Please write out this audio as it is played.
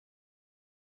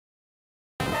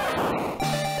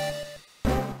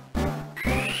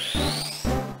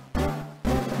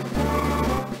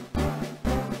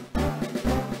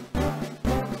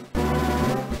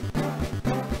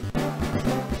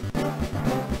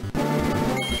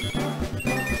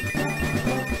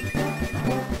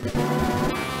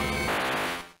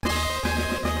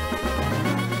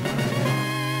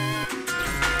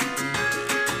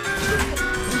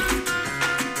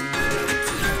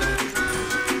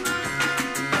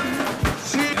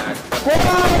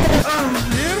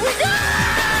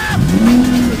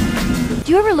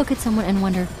Do you ever look at someone and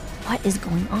wonder what is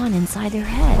going on inside their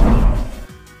head?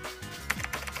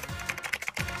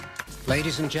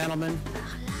 Ladies and gentlemen,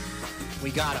 we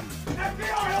got him.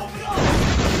 FBI, open up!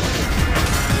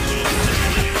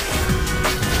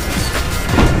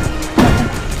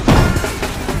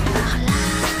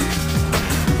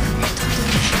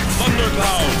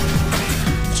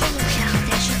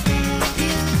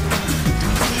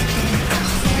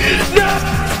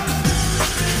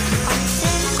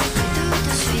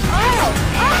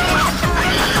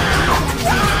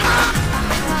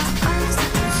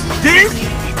 This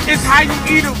is how you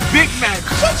eat a Big Mac.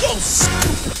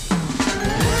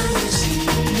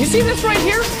 You see this right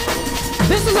here?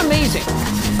 This is amazing.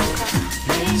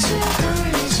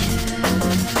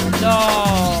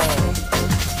 No.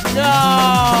 No.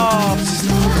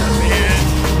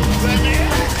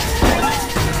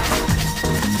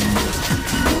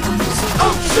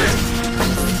 Oh shit!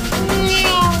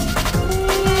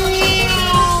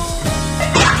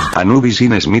 Anubis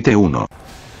in Smite 1.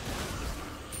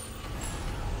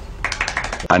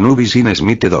 Anubis in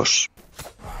Smite 2. Oh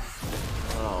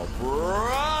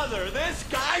brother, this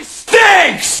guy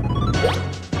stinks!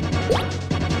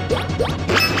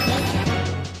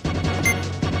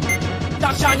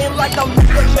 Stop shining like a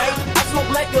Mega Man. I smoke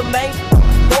Mega Man.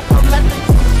 Don't come let the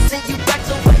send you back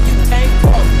to where you came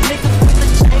from. Niggas with the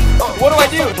chain. What do I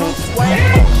do?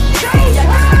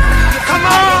 Come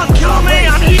on, kill me!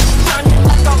 I'm eating! Shining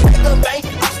like a Mega Man.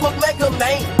 I smoke Mega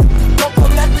Man. Don't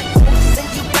come let the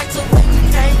send you back to where you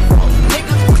came from.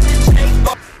 Niggas with the chain.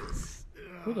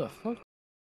 Who the fuck?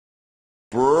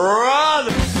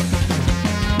 Brother!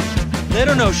 They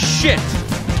don't know shit.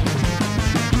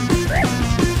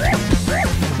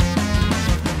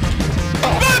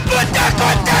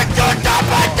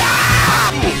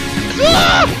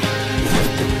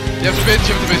 Je hebt een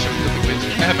beetje,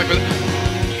 Hij heeft me.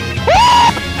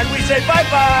 And we say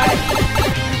bye-bye!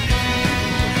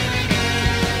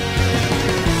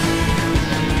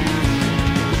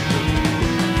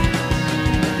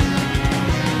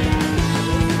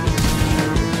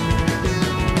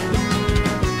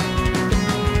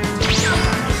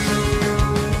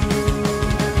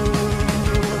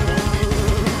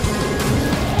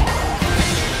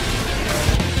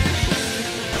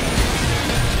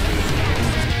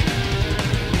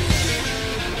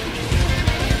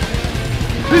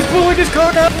 He's pulling his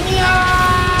cock out.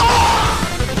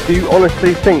 Do you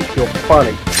honestly think you're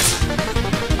funny?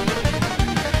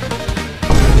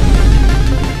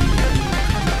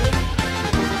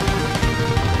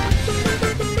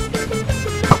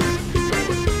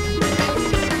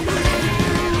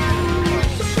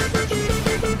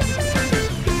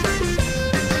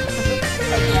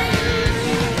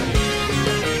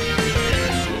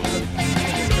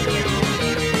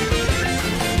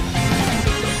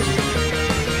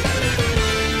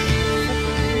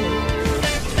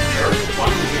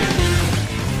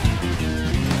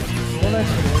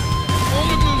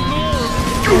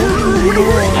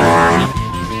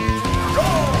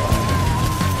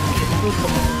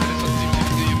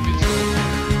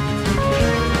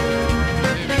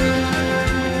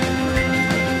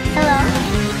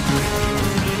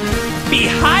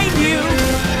 Behind you!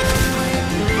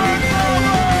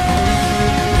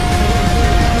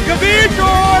 Come here,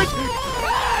 George!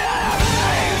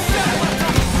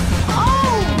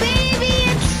 Oh, baby,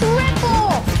 it's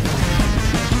triple!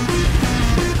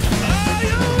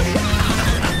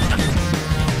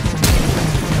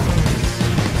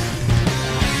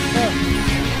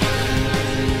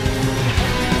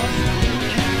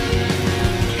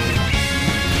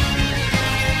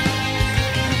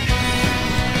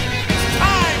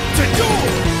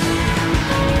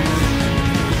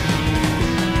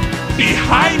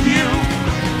 Behind you!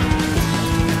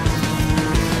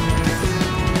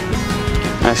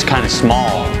 That's kind of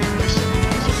small.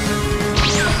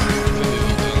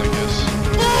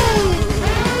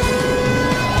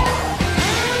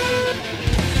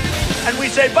 And we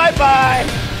say bye-bye!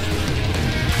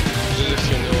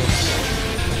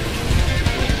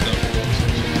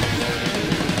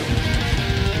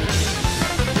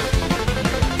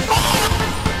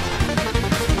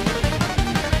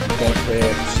 Don't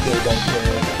care, still don't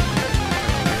care.